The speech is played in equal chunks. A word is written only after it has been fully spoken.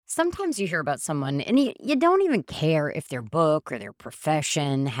Sometimes you hear about someone and you don't even care if their book or their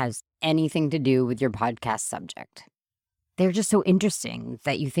profession has anything to do with your podcast subject. They're just so interesting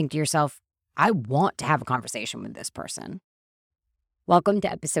that you think to yourself, I want to have a conversation with this person. Welcome to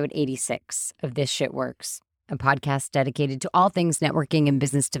episode 86 of This Shit Works, a podcast dedicated to all things networking and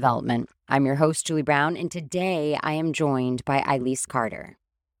business development. I'm your host, Julie Brown, and today I am joined by Ilyse Carter.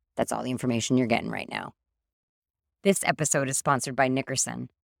 That's all the information you're getting right now. This episode is sponsored by Nickerson,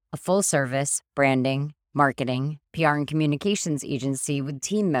 a full-service branding, marketing, PR, and communications agency with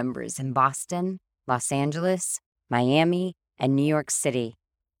team members in Boston, Los Angeles, Miami, and New York City.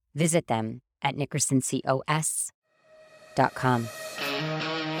 Visit them at nickersoncos.com.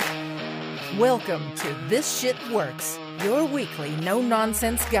 Welcome to This Shit Works, your weekly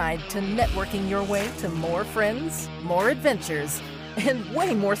no-nonsense guide to networking your way to more friends, more adventures, and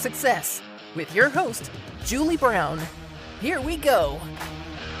way more success. With your host, Julie Brown. Here we go.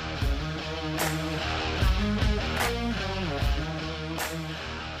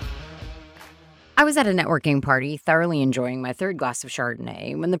 I was at a networking party, thoroughly enjoying my third glass of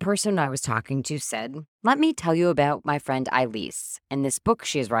Chardonnay, when the person I was talking to said, "Let me tell you about my friend Ilyse and this book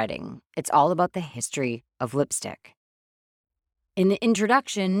she is writing. It's all about the history of lipstick." In the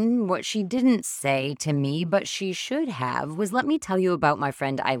introduction, what she didn't say to me, but she should have, was, "Let me tell you about my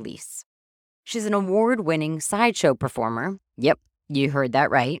friend Ilyse. She's an award-winning sideshow performer." Yep, you heard that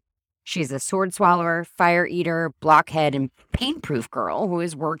right. She's a sword swallower, fire eater, blockhead, and paint-proof girl who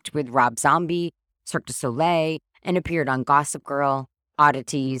has worked with Rob Zombie, Cirque du Soleil, and appeared on Gossip Girl,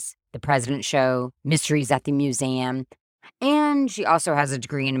 Oddities, The President Show, Mysteries at the Museum. And she also has a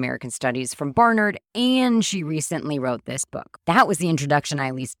degree in American Studies from Barnard, and she recently wrote this book. That was the introduction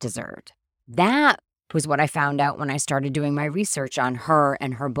Ilyse deserved. That was what I found out when I started doing my research on her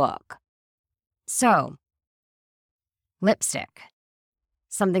and her book. So, lipstick.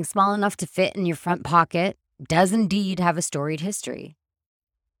 Something small enough to fit in your front pocket does indeed have a storied history.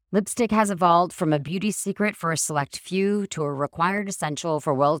 Lipstick has evolved from a beauty secret for a select few to a required essential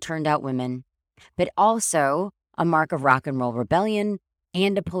for well-turned-out women, but also a mark of rock and roll rebellion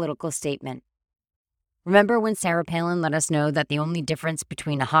and a political statement. Remember when Sarah Palin let us know that the only difference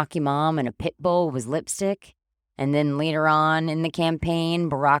between a hockey mom and a pit bull was lipstick? And then later on in the campaign,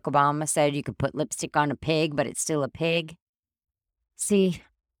 Barack Obama said you could put lipstick on a pig, but it's still a pig. See,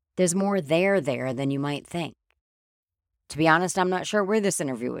 there's more there than you might think. To be honest, I'm not sure where this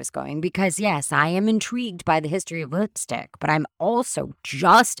interview is going because, yes, I am intrigued by the history of lipstick, but I'm also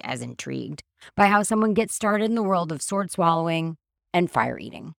just as intrigued by how someone gets started in the world of sword swallowing and fire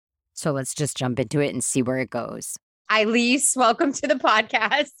eating. So let's just jump into it and see where it goes. Ilyse, welcome to the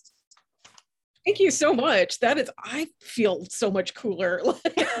podcast. Thank you so much. I feel so much cooler.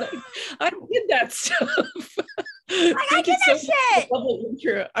 I did that stuff. I did that shit.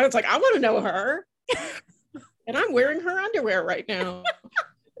 I was like, I want to know her. And I'm wearing her underwear right now.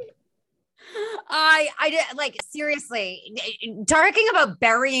 I did, like, seriously, talking about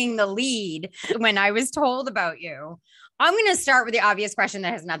burying the lead when I was told about you, I'm going to start with the obvious question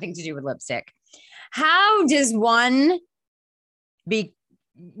that has nothing to do with lipstick. How does one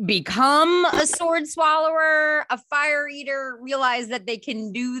become a sword swallower, a fire eater, realize that they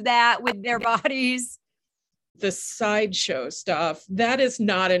can do that with their bodies? The sideshow stuff, that is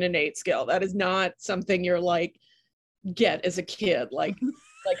not an innate skill. That is not something you're like, get as a kid, like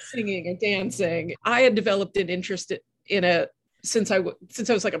singing and dancing. I had developed an interest in it since I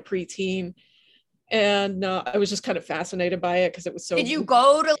was like a preteen. And I was just kind of fascinated by it because it was so. Did you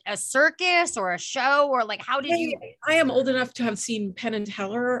go to a circus or a show or like, how did you? I am old enough to have seen Penn and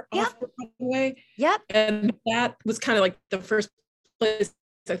Teller off Broadway. Yep. And that was kind of like the first place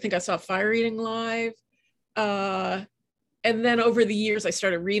I think I saw fire eating live. And then over the years, I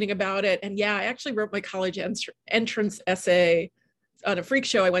started reading about it. And yeah, I actually wrote my college entrance essay on a freak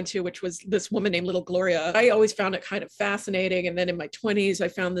show I went to, which was this woman named Little Gloria. I always found it kind of fascinating. And then in my 20s, I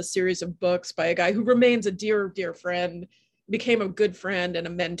found this series of books by a guy who remains a dear, dear friend, became a good friend and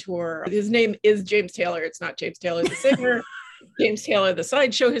a mentor. His name is James Taylor. It's not James Taylor, the singer. James Taylor, the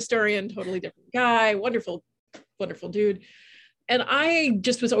sideshow historian, totally different guy, wonderful, wonderful dude. And I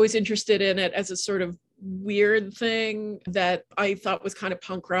just was always interested in it as a sort of weird thing that I thought was kind of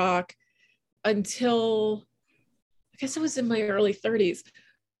punk rock until I guess it was in my early 30s.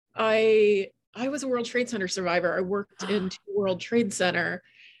 I was a World Trade Center survivor. I worked in World Trade Center,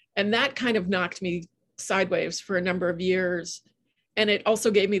 and that kind of knocked me sideways for a number of years. And it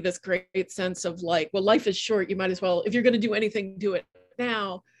also gave me this great sense of like, well, life is short. You might as well, if you're going to do anything, do it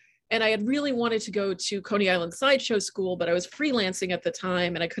now. And I had really wanted to go to Coney Island Sideshow School, but I was freelancing at the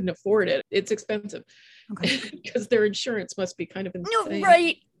time and I couldn't afford it. It's expensive because their insurance must be kind of insane. No,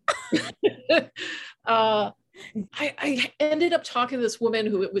 right. uh, I ended up talking to this woman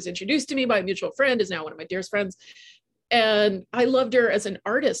who was introduced to me by a mutual friend, is now one of my dearest friends. And I loved her as an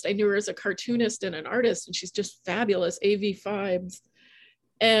artist. I knew her as a cartoonist and an artist, and she's just fabulous, AV Vibes.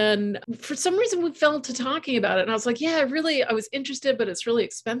 And for some reason we fell to talking about it. And I was like, yeah, I was interested, but it's really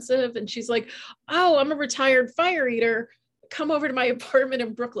expensive. And she's like, oh, I'm a retired fire eater. Come over to my apartment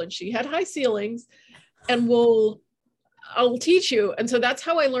in Brooklyn. She had high ceilings, and I'll teach you. And so that's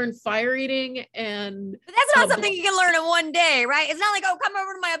how I learned fire eating. And but that's not something you can learn in one day, right? It's not like, oh, come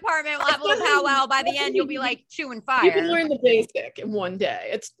over to my apartment, we'll have a little powwow. By the end, you'll be like chewing fire. You can learn the basic in one day.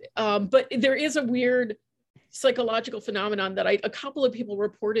 It's but there is a weird psychological phenomenon that a couple of people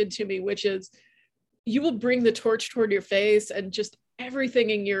reported to me, which is you will bring the torch toward your face, and just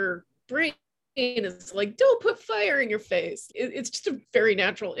everything in your brain is like, don't put fire in your face. It's just a very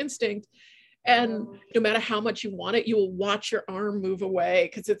natural instinct. And no matter how much you want it, you will watch your arm move away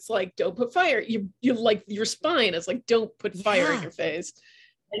because it's like, don't put fire. You like, your spine is like, don't put fire in your face.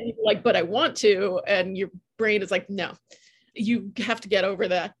 And you're like, but I want to. And your brain is like, no, you have to get over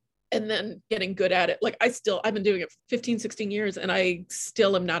that. And then getting good at it. Like I've been doing it for 15, 16 years, and I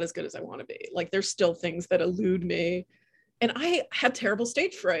still am not as good as I want to be. Like there's still things that elude me. And I had terrible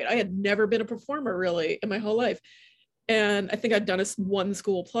stage fright. I had never been a performer really in my whole life. And I think I'd done one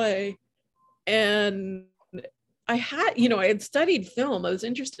school play. And I had studied film. I was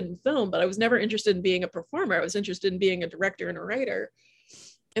interested in film, but I was never interested in being a performer. I was interested in being a director and a writer.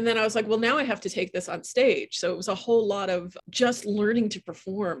 And then I was like, well, now I have to take this on stage. So it was a whole lot of just learning to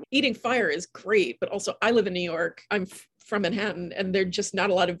perform. Eating fire is great, but also I live in New York. I'm from Manhattan, and there are just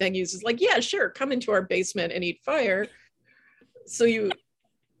not a lot of venues. It's like, yeah, sure, come into our basement and eat fire. So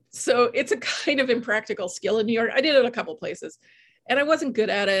it's a kind of impractical skill in New York. I did it a couple places. And I wasn't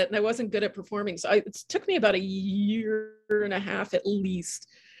good at it, and I wasn't good at performing. So it took me about a year and a half at least.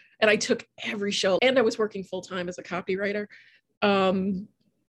 And I took every show, and I was working full time as a copywriter.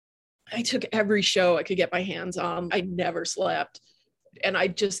 I took every show I could get my hands on. I never slept. And I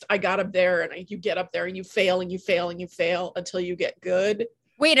got up there, and you get up there and you fail and you fail and you fail until you get good.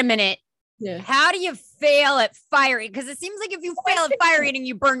 Wait a minute. Yeah. How do you fail at fire eating? Because it seems like if you fail at fire eating,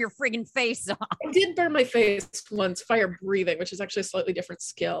 you burn your friggin' face off. I did burn my face once, fire breathing, which is actually a slightly different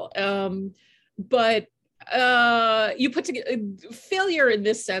skill. But you put together failure in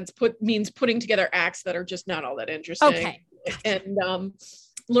this sense means putting together acts that are just not all that interesting. Okay. And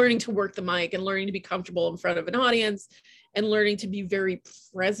learning to work the mic, and learning to be comfortable in front of an audience, and learning to be very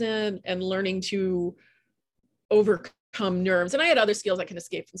present, and learning to overcome nerves. And I had other skills. I can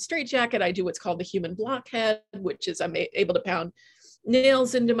escape from straitjacket. I do what's called the human blockhead, which is I'm able to pound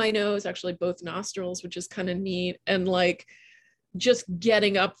nails into my nose, actually both nostrils, which is kind of neat. And like just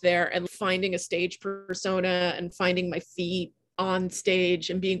getting up there and finding a stage persona and finding my feet on stage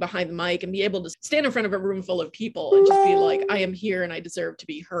and being behind the mic and be able to stand in front of a room full of people and just be like, I am here and I deserve to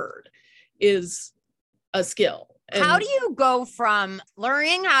be heard, is a skill. And how do you go from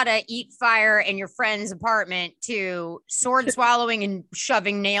learning how to eat fire in your friend's apartment to sword swallowing and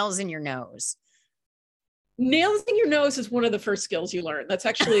shoving nails in your nose? Nails in your nose is one of the first skills you learn. That's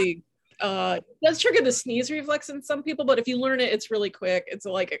actually does trigger the sneeze reflex in some people, but if you learn it, it's really quick. It's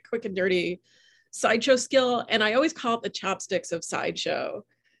like a quick and dirty sideshow skill. And I always call it the chopsticks of sideshow,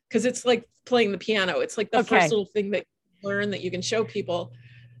 because it's like playing the piano. It's like the first little thing that you learn that you can show people.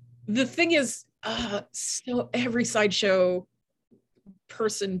 The thing is, so every sideshow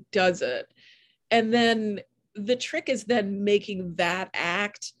person does it. And then the trick is then making that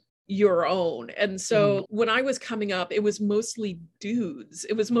act your own. And so when I was coming up, it was mostly dudes.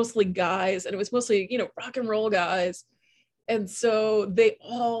 It was mostly guys, and it was mostly, rock and roll guys. And so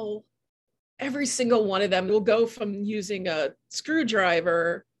every single one of them will go from using a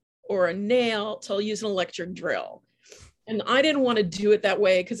screwdriver or a nail to use an electric drill. And I didn't want to do it that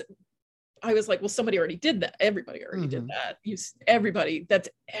way, because I was like, well, somebody already did that. Everybody already did that. That's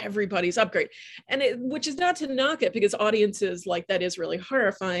everybody's upgrade. And which is not to knock it, because audiences like that is really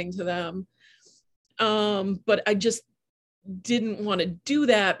horrifying to them. But I just didn't want to do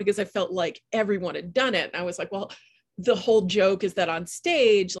that because I felt like everyone had done it. And I was like, well, the whole joke is that on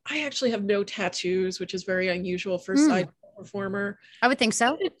stage, I actually have no tattoos, which is very unusual for a side performer. I would think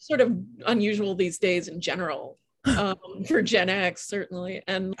so. It's sort of unusual these days in general. For Gen X, certainly.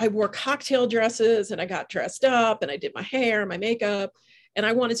 And I wore cocktail dresses, and I got dressed up, and I did my hair, my makeup, and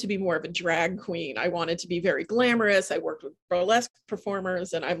I wanted to be more of a drag queen. I wanted to be very glamorous. I worked with burlesque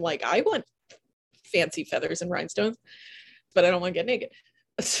performers, and I'm like, I want fancy feathers and rhinestones, but I don't want to get naked.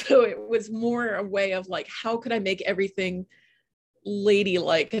 So it was more a way of like, how could I make everything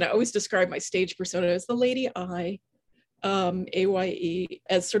ladylike? And I always describe my stage persona as the lady eye. AYE,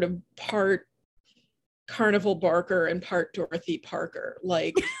 as sort of part Carnival Barker and part Dorothy Parker.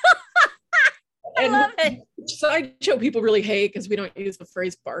 Like, I love it. Sideshow people really hate because we don't use the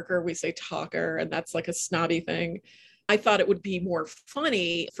phrase Barker, we say talker, and that's like a snobby thing. I thought it would be more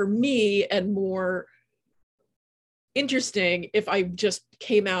funny for me and more interesting if I just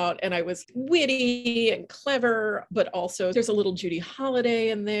came out and I was witty and clever, but also there's a little Judy Holliday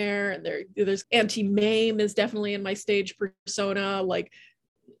in there, and there's Auntie Mame is definitely in my stage persona, like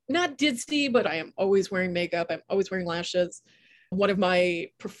not ditzy, but I am always wearing makeup, I'm always wearing lashes. One of my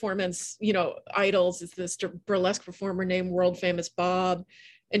performance, idols is this burlesque performer named World Famous Bob,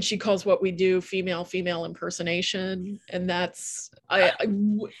 and she calls what we do female impersonation, and that's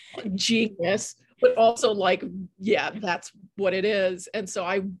genius. But also like, yeah, that's what it is. And so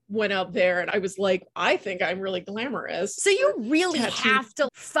I went out there and I was like, I think I'm really glamorous. So you really have to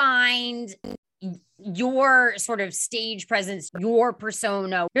find your sort of stage presence, your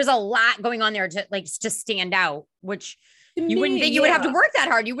persona. There's a lot going on there to stand out, which you wouldn't think you would have to work that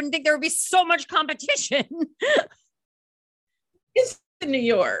hard. You wouldn't think there would be so much competition. It's in New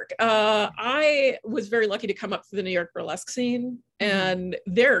York. I was very lucky to come up through the New York burlesque scene, and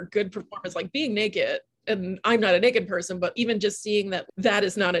they're good performers, like being naked. And I'm not a naked person, but even just seeing that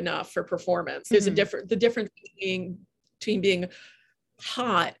is not enough for performance. There's the difference between being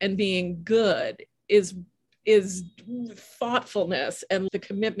hot and being good is thoughtfulness and the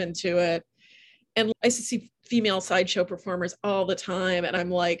commitment to it. And I used to see female sideshow performers all the time. And I'm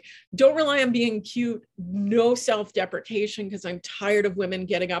like, don't rely on being cute, no self-deprecation, because I'm tired of women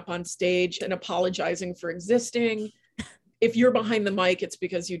getting up on stage and apologizing for existing. If you're behind the mic, it's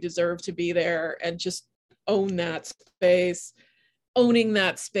because you deserve to be there, and just own that space, owning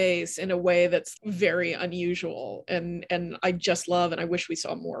that space in a way that's very unusual. And I just love, and I wish we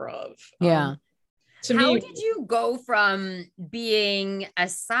saw more of. Yeah. How did you go from being a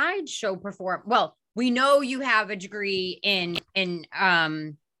sideshow performer? Well, we know you have a degree in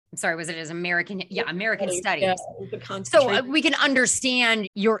I'm sorry, was it as American Studies? Yeah, so we can understand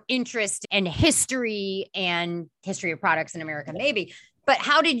your interest in history and history of products in America, maybe. But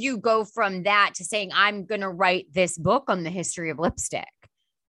how did you go from that to saying, I'm going to write this book on the history of lipstick?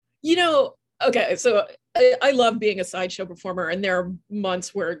 Okay, so I love being a sideshow performer, and there are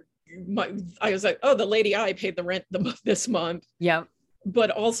months where I was like, oh, the lady I paid the rent this month. Yeah.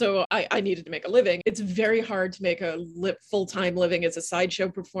 But also I needed to make a living. It's very hard to make a full-time living as a sideshow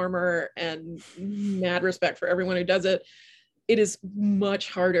performer, and mad respect for everyone who does it. It is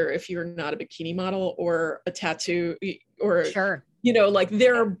much harder if you're not a bikini model or a tattoo or, sure. Like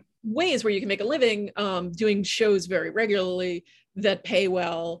there are ways where you can make a living doing shows very regularly that pay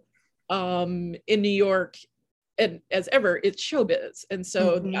well. In New York, and as ever, it's showbiz. And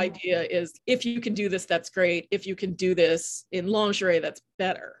so the idea is, if you can do this, that's great. If you can do this in lingerie, that's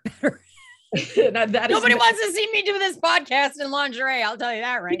better. Nobody wants to see me do this podcast in lingerie. I'll tell you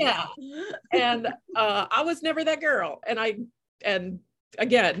that right now. And I was never that girl. And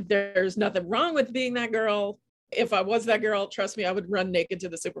again, there's nothing wrong with being that girl. If I was that girl, trust me, I would run naked to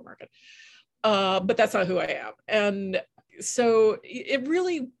the supermarket. But that's not who I am. And so it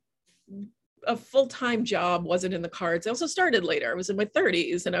really, a full-time job wasn't in the cards. I also started later. I was in my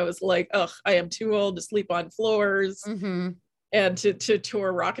 30s, and I was like, I am too old to sleep on floors and to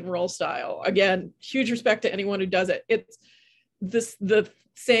tour rock and roll style. Again, huge respect to anyone who does it. It's the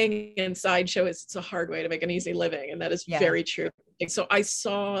saying in sideshow is, it's a hard way to make an easy living. And that is very true. So I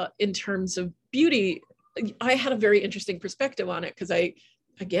saw, in terms of beauty, I had a very interesting perspective on it, because I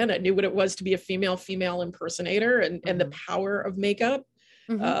knew what it was to be a female impersonator, and the power of makeup.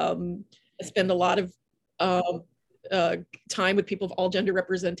 I spend a lot of time with people of all gender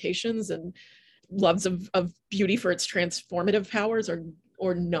representations, and loves of beauty for its transformative powers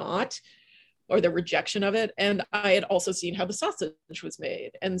or not, or the rejection of it. And I had also seen how the sausage was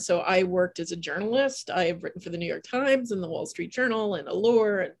made. And so I worked as a journalist. I have written for the New York Times and the Wall Street Journal and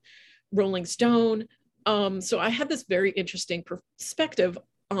Allure and Rolling Stone. So I had this very interesting perspective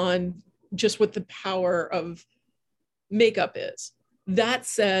on just what the power of makeup is. That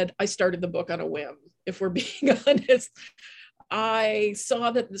said, I started the book on a whim, if we're being honest. I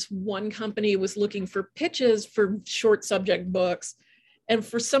saw that this one company was looking for pitches for short subject books. And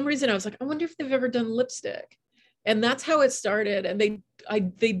for some reason, I was like, I wonder if they've ever done lipstick. And that's how it started. And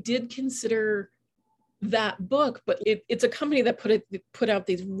they did consider that book, but it's a company that put out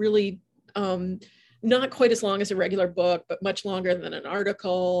these really, not quite as long as a regular book, but much longer than an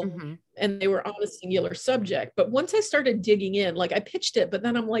article. And they were on a singular subject. But once I started digging in, like I pitched it, but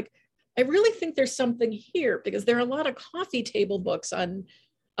then I'm like, I really think there's something here, because there are a lot of coffee table books on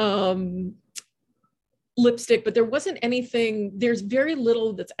lipstick, but there wasn't anything, there's very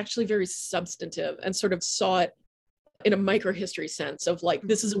little that's actually very substantive and sort of saw it in a microhistory sense of like,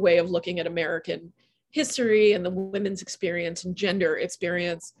 this is a way of looking at American history and the women's experience and gender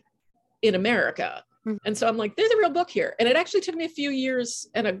experience in America. And so I'm like, there's a real book here. And it actually took me a few years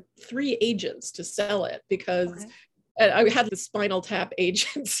and 3 agents to sell it because I had the Spinal Tap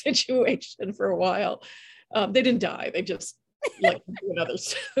agent situation for a while. They didn't die. They just like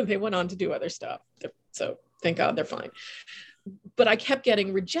they went on to do other stuff. So thank God they're fine. But I kept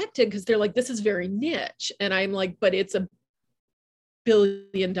getting rejected because they're like, this is very niche. And I'm like, but it's a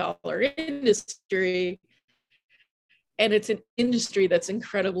billion-dollar industry. And it's an industry that's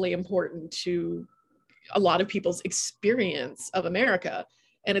incredibly important to a lot of people's experience of America.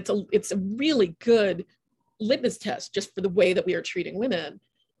 And it's a really good litmus test just for the way that we are treating women.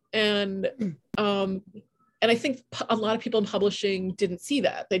 And I think a lot of people in publishing didn't see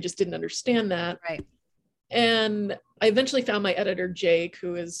that. They just didn't understand that. Right. And I eventually found my editor, Jake,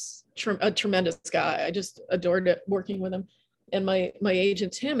 who is a tremendous guy. I just adored it, working with him, and my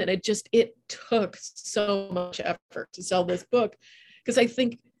agent, Tim. And it took so much effort to sell this book because I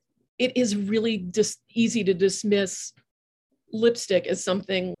think it is really just easy to dismiss lipstick as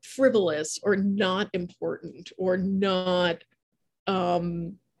something frivolous or not important or not,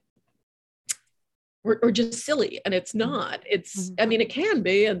 or just silly. And it's not. It's, I mean, it can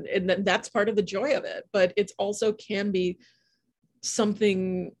be, and that's part of the joy of it, but it's also can be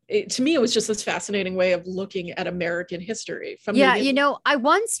something, to me, it was just this fascinating way of looking at American history. I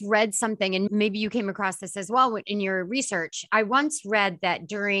once read something, and maybe you came across this as well in your research. I once read that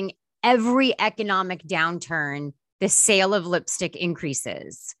during every economic downturn, the sale of lipstick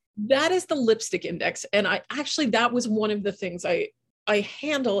increases. That is the lipstick index. And that was one of the things I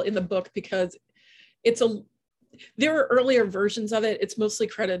handle in the book because there are earlier versions of it. It's mostly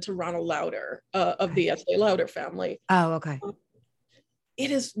credited to Ronald Lauder of the Estee Lauder family. Oh, okay. It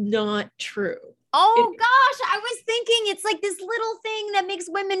is not true. Oh gosh, I was thinking it's like this little thing that makes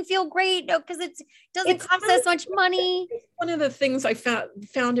women feel great because it doesn't cost us much money. One of the things I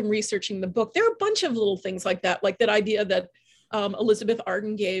found in researching the book, there are a bunch of little things like that idea that Elizabeth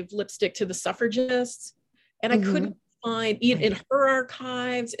Arden gave lipstick to the suffragists. And I couldn't find, in her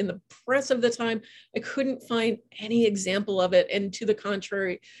archives, in the press of the time, I couldn't find any example of it. And to the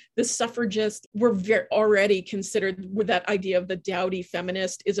contrary, the suffragists were already considered with that idea of the dowdy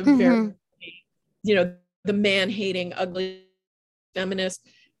feminist is a very, the man-hating, ugly feminist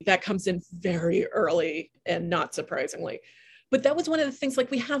that comes in very early and not surprisingly. But that was one of the things, like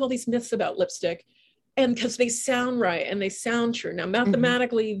we have all these myths about lipstick and because they sound right and they sound true. Now,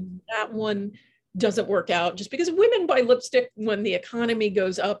 mathematically, that one doesn't work out just because women buy lipstick when the economy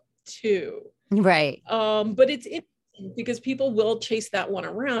goes up too. Right. But it's because people will chase that one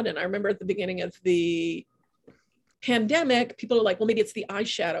around. And I remember at the beginning of the pandemic, people are like, well, maybe it's the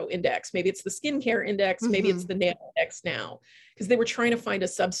eyeshadow index, maybe it's the skincare index, maybe it's the nail index now, because they were trying to find a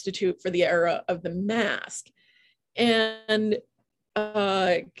substitute for the era of the mask. And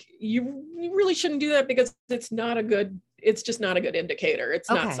you really shouldn't do that because it's just not a good indicator. It's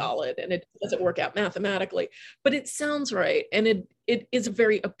not solid and it doesn't work out mathematically, but it sounds right. And it is a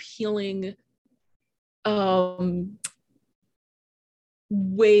very appealing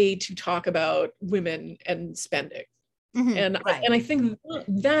way to talk about women and spending. And I think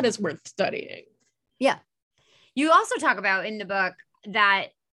that is worth studying. Yeah. You also talk about in the book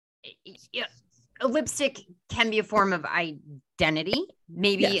that lipstick can be a form of identity,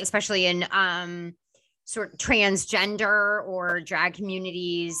 maybe especially in sort of transgender or drag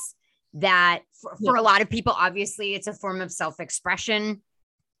communities, that for a lot of people, obviously it's a form of self-expression.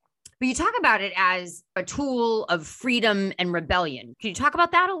 But you talk about it as a tool of freedom and rebellion. Can you talk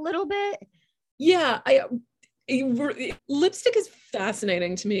about that a little bit? Yeah, lipstick is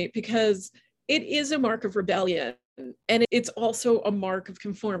fascinating to me because it is a mark of rebellion and it's also a mark of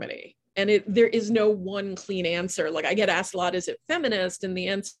conformity. And there is no one clean answer. Like I get asked a lot, is it feminist? And the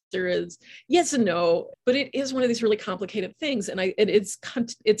answer is yes and no, but it is one of these really complicated things. And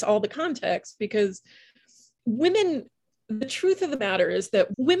it's all the context because women, the truth of the matter is that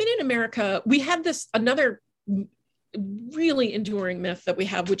women in America, we have another really enduring myth that we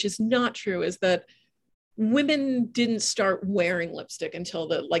have, which is not true, is that women didn't start wearing lipstick until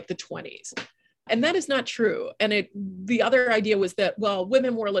the 20s. And that is not true. And the other idea was that, well,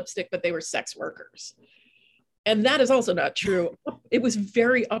 women wore lipstick, but they were sex workers. And that is also not true. It was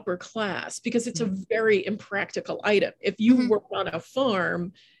very upper class because it's a very impractical item. If you work on a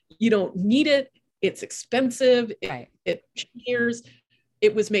farm, you don't need it. It's expensive. It smears.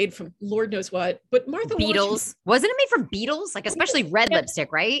 It was made from Lord knows what. But Martha Beetles. Wasn't it made from beetles? Like especially red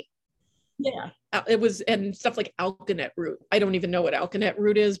lipstick, right? Yeah, it was, and stuff like alkanet root. I don't even know what alkanet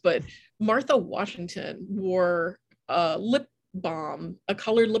root is, but Martha Washington wore a lip balm, a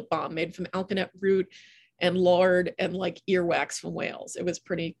colored lip balm made from alkanet root and lard and like earwax from whales. It was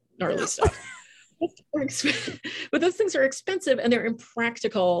pretty gnarly stuff. But those things are expensive and they're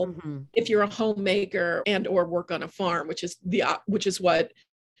impractical if you're a homemaker and or work on a farm, which is what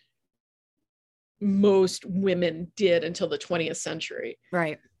most women did until the 20th century.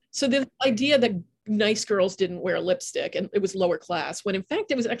 Right. So the idea that nice girls didn't wear lipstick and it was lower class, when in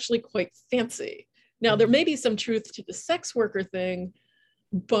fact it was actually quite fancy. Now, there may be some truth to the sex worker thing,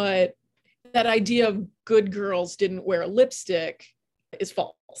 but that idea of good girls didn't wear lipstick is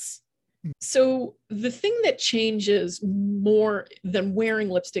false. So the thing that changes more than wearing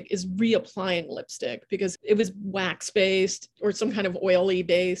lipstick is reapplying lipstick, because it was wax-based or some kind of oily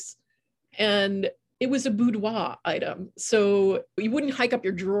base. And it was a boudoir item. So you wouldn't hike up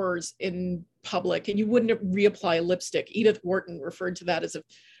your drawers in public and you wouldn't reapply lipstick. Edith Wharton referred to that as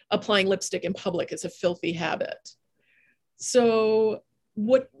applying lipstick in public as a filthy habit. So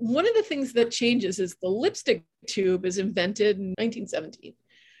one of the things that changes is the lipstick tube is invented in 1917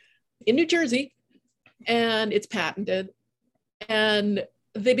 in New Jersey, and it's patented, and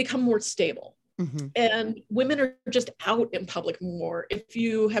they become more stable. And women are just out in public more. If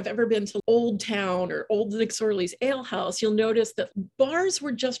you have ever been to Old Town or Old Nick Sorley's Ale House, you'll notice that bars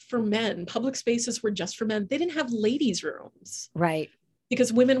were just for men. Public spaces were just for men. They didn't have ladies' rooms. Right.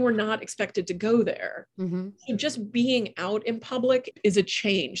 Because women were not expected to go there. So just being out in public is a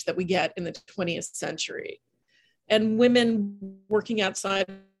change that we get in the 20th century. And women working outside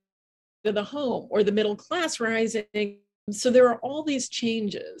of the home or the middle class rising. So there are all these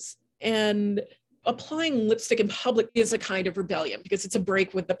changes. And applying lipstick in public is a kind of rebellion because it's a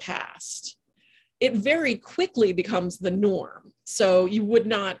break with the past. It very quickly becomes the norm. So you would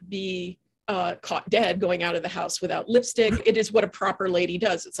not be caught dead going out of the house without lipstick. It is what a proper lady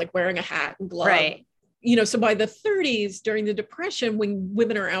does. It's like wearing a hat and gloves. Right. You know, so by the 30s, during the Depression, when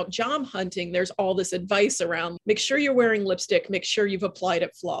women are out job hunting, there's all this advice around, make sure you're wearing lipstick, make sure you've applied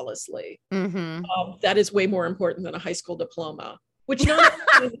it flawlessly. That is way more important than a high school diploma, which not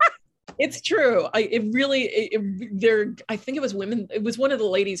it's true. I think it was women. It was one of the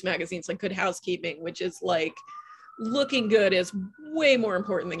ladies' magazines, like Good Housekeeping, which is like looking good is way more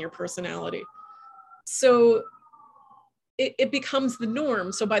important than your personality. So it becomes the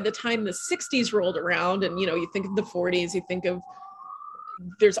norm. So by the time the 60s rolled around, and you think of the 40s, you think of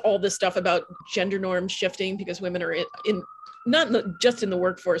there's all this stuff about gender norms shifting because women are in not just in the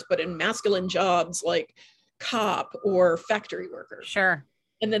workforce, but in masculine jobs like cop or factory workers. Sure.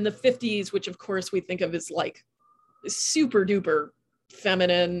 And then the 50s, which of course we think of as like super duper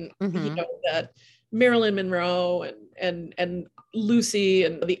feminine, that Marilyn Monroe and Lucy,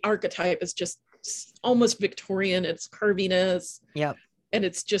 and the archetype is just almost Victorian. It's curviness. Yep. And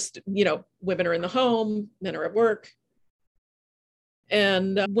it's just, women are in the home, men are at work.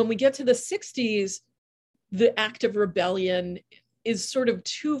 And when we get to the 60s, the act of rebellion is sort of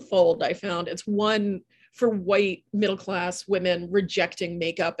twofold, I found. It's one for white middle-class women rejecting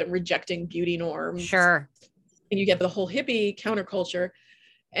makeup and rejecting beauty norms. Sure. And you get the whole hippie counterculture.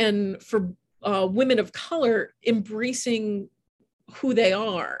 And for women of color embracing who they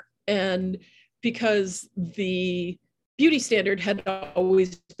are. And because the beauty standard had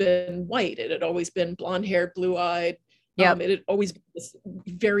always been white, it had always been blonde-haired, blue-eyed. It had always been this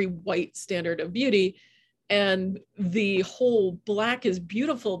very white standard of beauty. And the whole Black is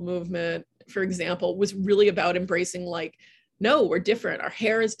Beautiful movement, for example, was really about embracing like, no, we're different. Our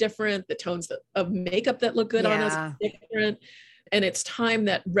hair is different. The tones of makeup that look good on us are different. And it's time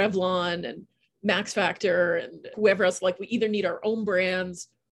that Revlon and Max Factor and whoever else, like, we either need our own brands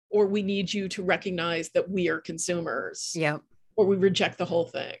or we need you to recognize that we are consumers. Or we reject the whole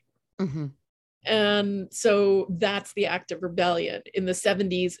thing. And so that's the act of rebellion. In the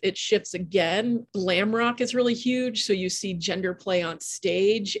 70s, it shifts again. Glam rock is really huge. So you see gender play on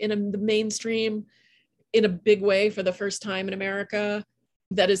stage in the mainstream in a big way for the first time in America.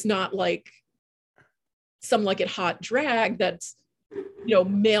 That is not like some like it hot drag that's,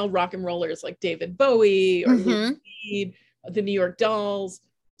 male rock and rollers like David Bowie or Lou Reed, the New York Dolls,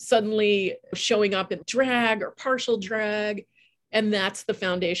 suddenly showing up in drag or partial drag. And that's the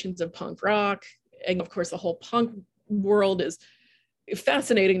foundations of punk rock. And of course, the whole punk world is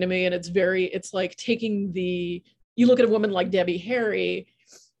fascinating to me. And it's like you look at a woman like Debbie Harry,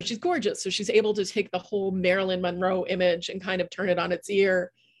 she's gorgeous. So she's able to take the whole Marilyn Monroe image and kind of turn it on its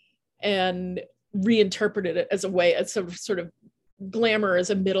ear and reinterpret it as a sort of glamour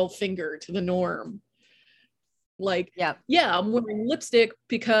as a middle finger to the norm. Like, Yep. yeah, I'm wearing lipstick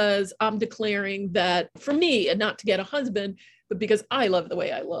because I'm declaring that for me, and not to get a husband, but because I love the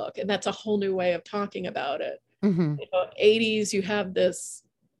way I look. And that's a whole new way of talking about it. Mm-hmm. 80s, you have this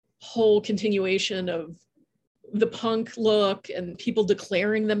whole continuation of the punk look and people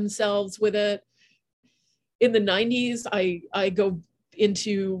declaring themselves with it. In the 90s, I go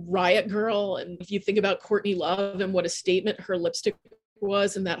into Riot Girl, and if you think about Courtney Love and what a statement her lipstick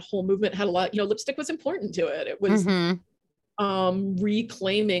was, and that whole movement had a lot, lipstick was important to it. It was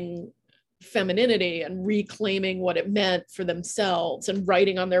reclaiming femininity and reclaiming what it meant for themselves and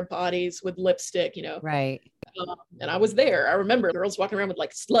writing on their bodies with lipstick, Right. And I was there. I remember girls walking around with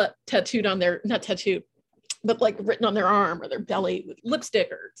like slut tattooed on their, not tattooed, but like written on their arm or their belly with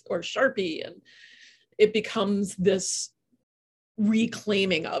lipstick or Sharpie. And it becomes this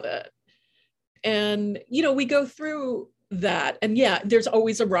reclaiming of it. And, we go through that. And yeah, there's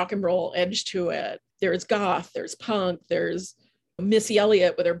always a rock and roll edge to it. There's goth, there's punk, there's Missy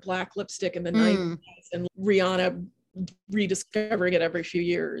Elliott with her black lipstick in the 90s, and Rihanna rediscovering it every few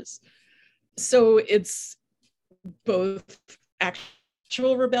years. So it's both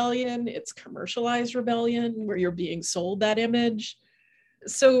actual rebellion, it's commercialized rebellion where you're being sold that image.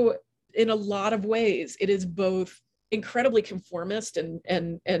 So in a lot of ways, it is both incredibly conformist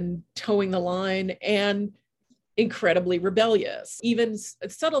and towing the line and incredibly rebellious. Even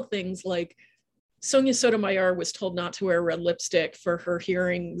subtle things like Sonia Sotomayor was told not to wear red lipstick for her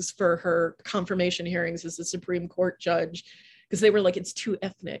hearings, for her confirmation hearings as a Supreme Court judge, because they were like, it's too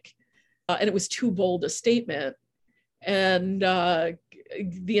ethnic. And it was too bold a statement. And the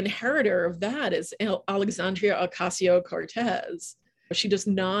inheritor of that is Alexandria Ocasio-Cortez. She does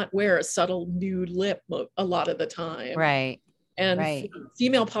not wear a subtle nude lip a lot of the time. Right. And right. For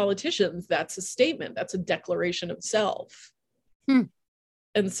female politicians, that's a statement. That's a declaration of self.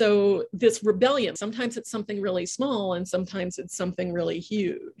 And so this rebellion, sometimes it's something really small and sometimes it's something really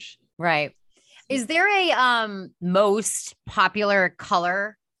huge. Right. Is there a most popular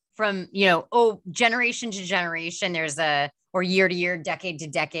color from, generation to generation? Or year to year, decade to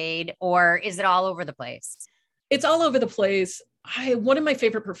decade, or is it all over the place? It's all over the place. One of my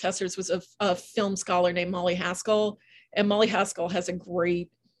favorite professors was a film scholar named Molly Haskell. And Molly Haskell has a great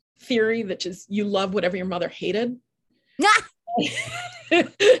theory that is you love whatever your mother hated.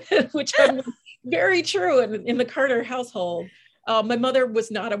 Which is very true in the Carter household. My mother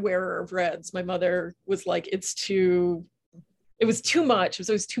was not a wearer of reds. My mother was like, it was too much. It was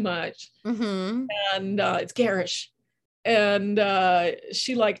always too much. Mm-hmm. And it's garish. And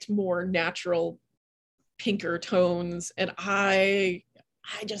she liked more natural pinker tones. And I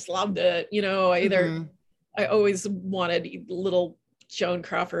just loved it. I always wanted little Joan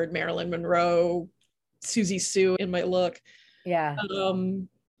Crawford, Marilyn Monroe, Susie Sue in my look. Yeah.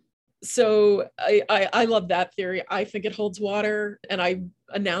 So I love that theory. I think it holds water. And I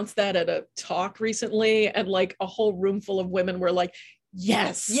announced that at a talk recently, and like a whole room full of women were like,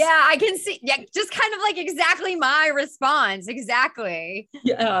 yes. Yeah, I can see. Yeah, just kind of like exactly my response. Exactly.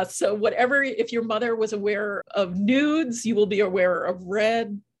 Yeah. So if your mother was aware of nudes, you will be aware of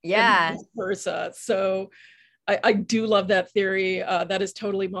red. Yeah. And vice versa. So I do love that theory. That is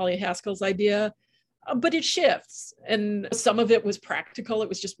totally Molly Haskell's idea. But it shifts, and some of it was practical. It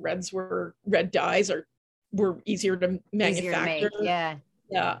was just red dyes were easier to manufacture. Yeah.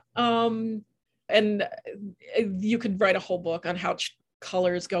 Yeah. And you could write a whole book on how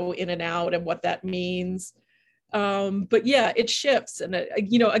colors go in and out and what that means. But yeah, it shifts. And,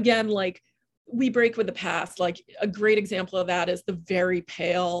 again, like we break with the past. Like a great example of that is the very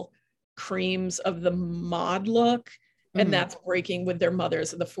pale creams of the mod look. And that's breaking with their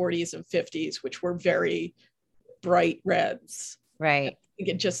mothers in the 40s and 50s, which were very bright reds. Right.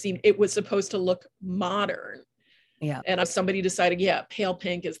 It was supposed to look modern. Yeah. And somebody decided, pale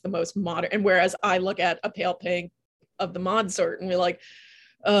pink is the most modern. And whereas I look at a pale pink of the mod sort and we're like,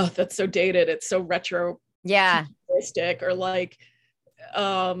 oh, that's so dated. It's so retro. Yeah. Or like,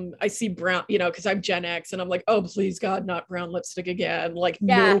 I see brown, because I'm Gen X and I'm like, oh, please God, not brown lipstick again. Like,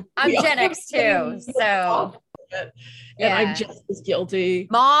 yeah, no, I'm Gen X too. So. And I'm just as guilty.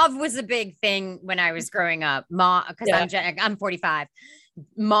 Mauve was a big thing when I was growing up. Because I'm 45.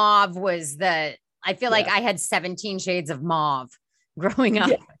 Mauve was I feel like I had 17 shades of mauve growing up.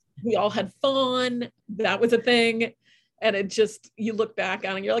 Yeah. We all had fun. That was a thing. And it just, you look back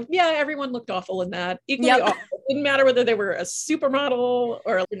on it and you're like, yeah, everyone looked awful in that. Equally awful. It didn't matter whether they were a supermodel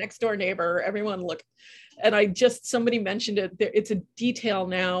or a next door neighbor, everyone looked. And somebody mentioned it. It's a detail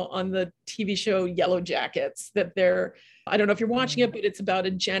now on the TV show Yellow Jackets that I don't know if you're watching it, but it's about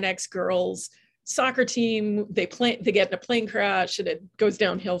a Gen X girls soccer team. They get in a plane crash and it goes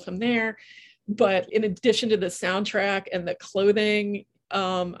downhill from there. But in addition to the soundtrack and the clothing,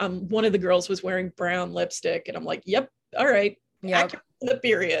 one of the girls was wearing brown lipstick, and I'm like, yep, all right, accurate to the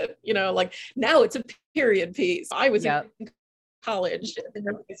period. Like now it's a period piece. I was in college, and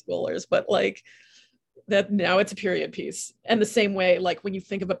high schoolers, but like that now it's a period piece. And the same way, like when you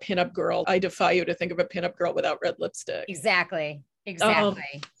think of a pinup girl, I defy you to think of a pinup girl without red lipstick. Exactly. So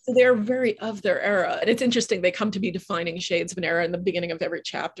they're very of their era. And it's interesting, they come to be defining shades of an era, and the beginning of every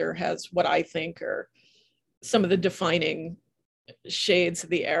chapter has what I think are some of the defining shades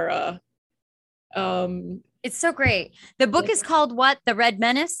of the era. It's so great. The book is called what? The Red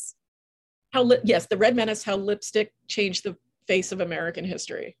Menace? Yes, The Red Menace, How Lipstick Changed the Face of American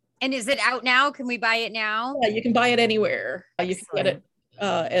History. And is it out now? Can we buy it now? Yeah, you can buy it anywhere. You can get it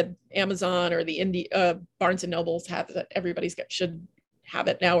at Amazon or the Barnes and Nobles have it. Should have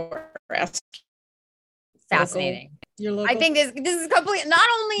it now or ask. Fascinating. Your local. I think this is complete. Not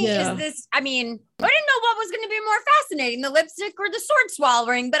only is this, I mean, I didn't know what was going to be more fascinating, the lipstick or the sword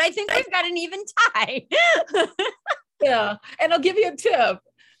swallowing, but I think we've got an even tie. Yeah. And I'll give you a tip.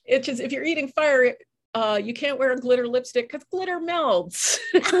 It's just, if you're eating fire, you can't wear a glitter lipstick because glitter melts,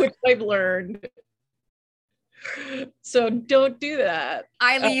 which I've learned. So don't do that.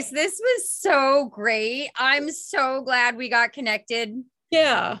 Ilyse, this was so great. I'm so glad we got connected.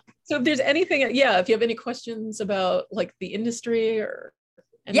 Yeah. So if there's anything, if you have any questions about like the industry or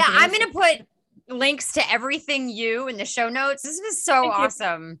anything I'm going to put links to everything in the show notes. This was so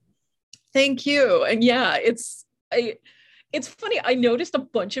awesome. Thank you. And it's funny. I noticed a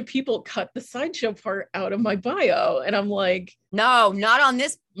bunch of people cut the sideshow part out of my bio, and I'm like, no, not on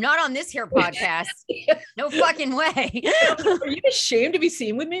this here podcast. No fucking way. Are you ashamed to be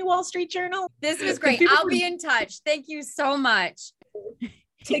seen with me, Wall Street Journal? This was great. I'll be in touch. Thank you so much.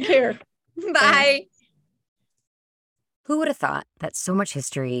 Take care. Bye. Who would have thought that so much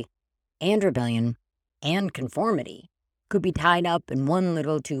history and rebellion and conformity could be tied up in one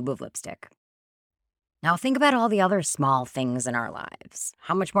little tube of lipstick? Now think about all the other small things in our lives.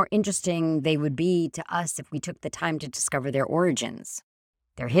 How much more interesting they would be to us if we took the time to discover their origins,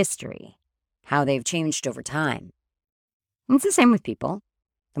 their history, how they've changed over time. And it's the same with people.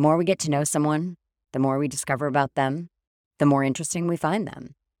 The more we get to know someone, the more we discover about them, the more interesting we find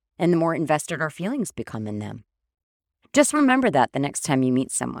them, and the more invested our feelings become in them. Just remember that the next time you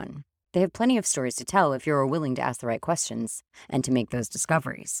meet someone. They have plenty of stories to tell if you're willing to ask the right questions and to make those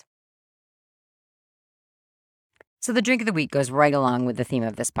discoveries. So the drink of the week goes right along with the theme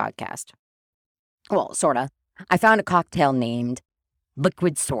of this podcast. Well, sorta. I found a cocktail named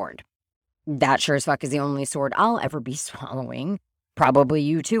Liquid Sword. That sure as fuck is the only sword I'll ever be swallowing. Probably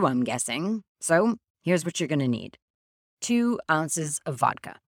you too, I'm guessing. So here's what you're gonna need. 2 ounces of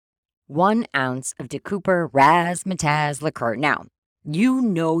vodka. 1 ounce of De Cooper Razzmatazz liqueur. Now, you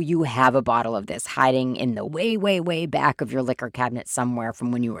know you have a bottle of this hiding in the way, way, way back of your liquor cabinet somewhere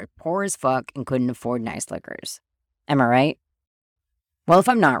from when you were poor as fuck and couldn't afford nice liquors. Am I right? Well, if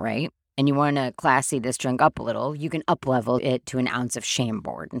I'm not right, and you want to classy this drink up a little, you can up-level it to 1 ounce of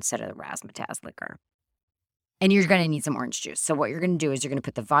Chambord instead of the Razzmatazz liquor. And you're going to need some orange juice. So what you're going to do is you're going to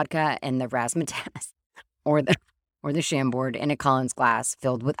put the vodka and the Razzmatazz or the Chambord in a Collins glass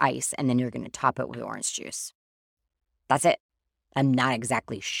filled with ice, and then you're going to top it with orange juice. That's it. I'm not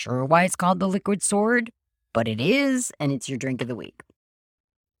exactly sure why it's called the Liquid Sword, but it is, and it's your drink of the week.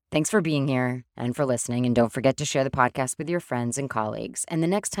 Thanks for being here and for listening, and don't forget to share the podcast with your friends and colleagues. And the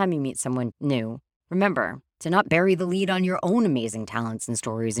next time you meet someone new, remember to not bury the lead on your own amazing talents and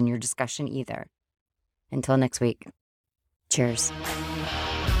stories in your discussion either. Until next week, cheers.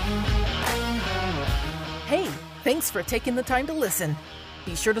 Hey, thanks for taking the time to listen.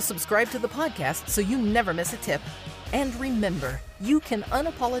 Be sure to subscribe to the podcast so you never miss a tip. And remember, you can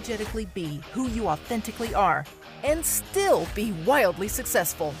unapologetically be who you authentically are and still be wildly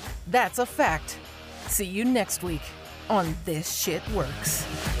successful. That's a fact. See you next week on This Shit Works.